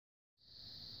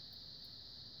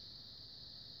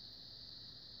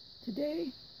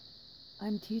Today,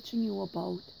 I'm teaching you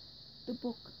about the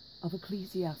book of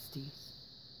Ecclesiastes.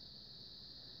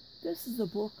 This is a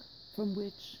book from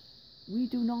which we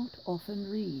do not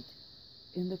often read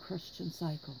in the Christian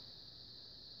cycle.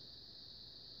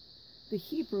 The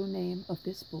Hebrew name of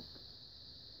this book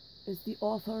is the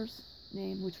author's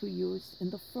name which we used in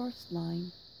the first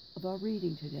line of our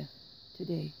reading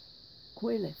today,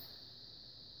 Qoheleth.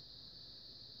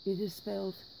 It is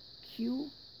spelled Qoheleth.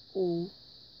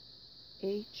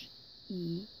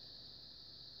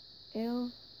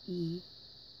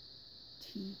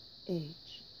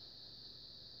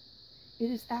 It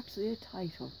is actually a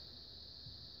title,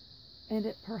 and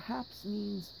it perhaps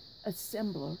means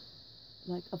assembler,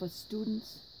 like of a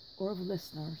students or of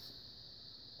listeners,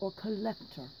 or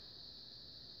collector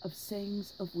of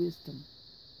sayings of wisdom.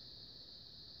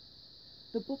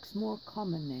 The book's more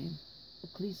common name,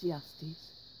 Ecclesiastes,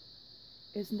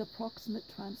 is an approximate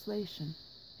translation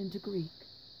into Greek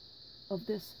of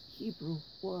this Hebrew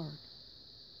word.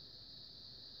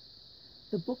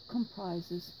 The book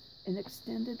comprises an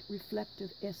extended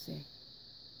reflective essay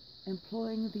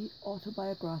employing the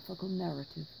autobiographical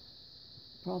narrative,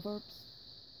 proverbs,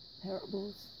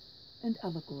 parables, and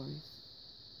allegories.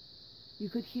 You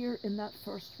could hear in that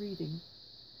first reading,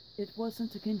 it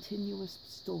wasn't a continuous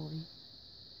story.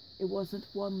 It wasn't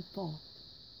one thought,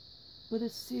 but a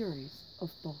series of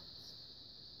thoughts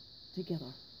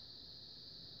together.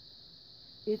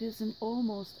 It is an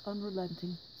almost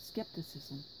unrelenting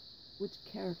skepticism which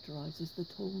characterizes the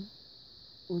tone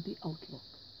or the outlook.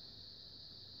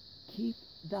 Keep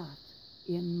that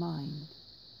in mind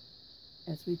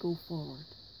as we go forward.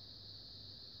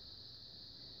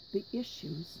 The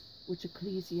issues which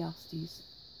Ecclesiastes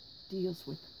deals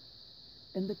with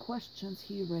and the questions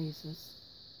he raises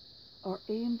are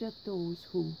aimed at those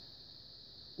who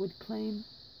would claim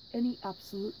any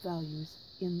absolute values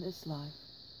in this life,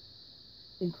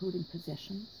 including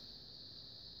possessions,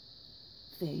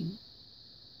 fame,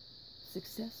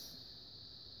 success,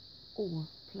 or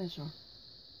pleasure.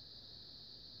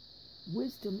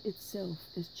 Wisdom itself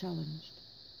is challenged,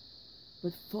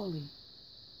 but folly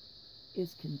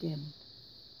is condemned.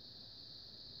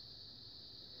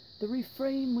 The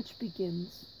refrain which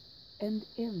begins and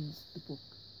ends the book,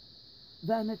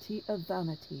 vanity of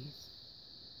vanities,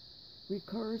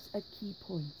 recurs at key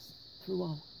points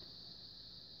throughout.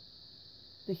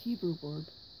 The Hebrew word,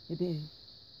 hebeh,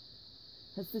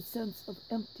 has the sense of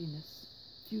emptiness,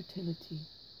 futility,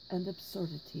 and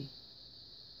absurdity.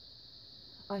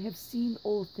 I have seen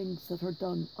all things that are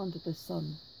done under the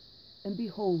sun, and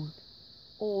behold,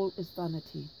 all is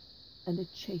vanity, and a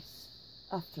chase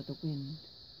after the wind.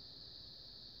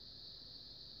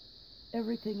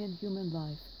 Everything in human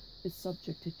life is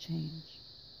subject to change,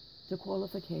 to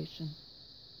qualification,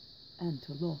 and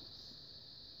to loss.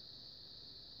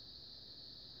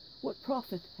 What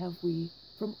profit have we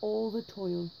from all the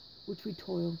toil which we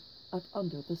toil at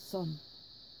under the sun?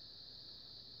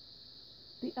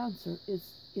 The answer is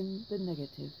in the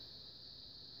negative.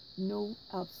 No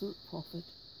absolute profit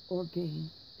or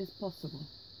gain is possible.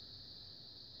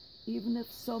 Even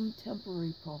if some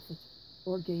temporary profit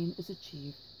or gain is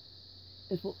achieved,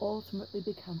 it will ultimately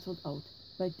be cancelled out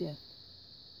by death,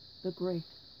 the great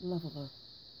leveler.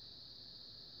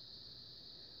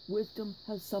 Wisdom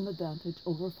has some advantage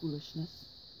over foolishness,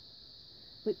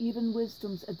 but even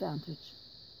wisdom's advantage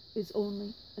is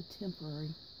only a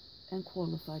temporary and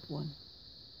qualified one.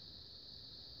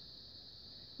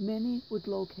 Many would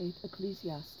locate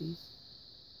Ecclesiastes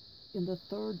in the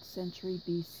 3rd century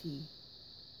BC,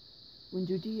 when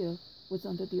Judea was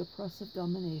under the oppressive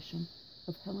domination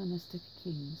of Hellenistic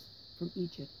kings from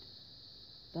Egypt,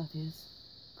 that is,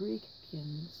 Greek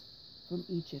kings from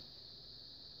Egypt.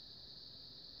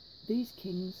 These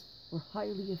kings were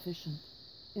highly efficient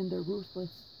in their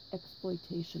ruthless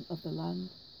exploitation of the land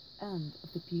and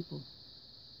of the people.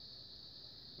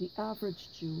 The average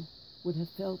Jew would have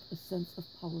felt a sense of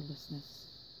powerlessness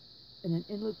and an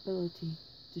inability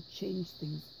to change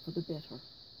things for the better.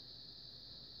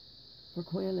 For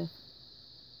Qoheleth,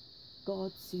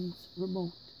 God seems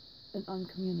remote and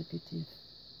uncommunicative,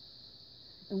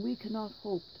 and we cannot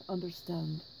hope to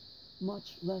understand,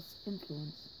 much less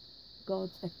influence,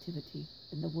 God's activity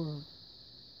in the world.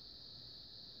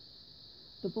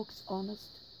 The book's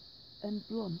honest and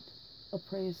blunt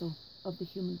appraisal of the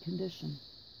human condition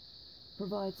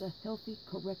provides a healthy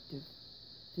corrective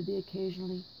to the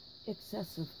occasionally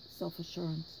excessive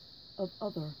self-assurance of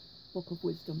other Book of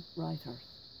Wisdom writers.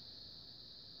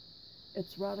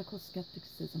 Its radical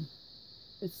skepticism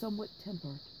is somewhat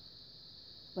tempered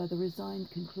by the resigned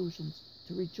conclusions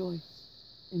to rejoice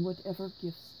in whatever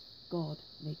gifts God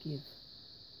may give.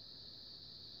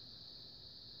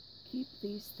 Keep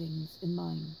these things in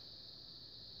mind,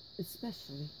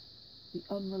 especially the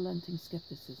unrelenting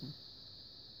skepticism,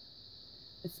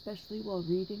 especially while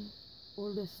reading or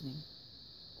listening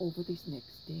over these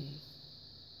next days.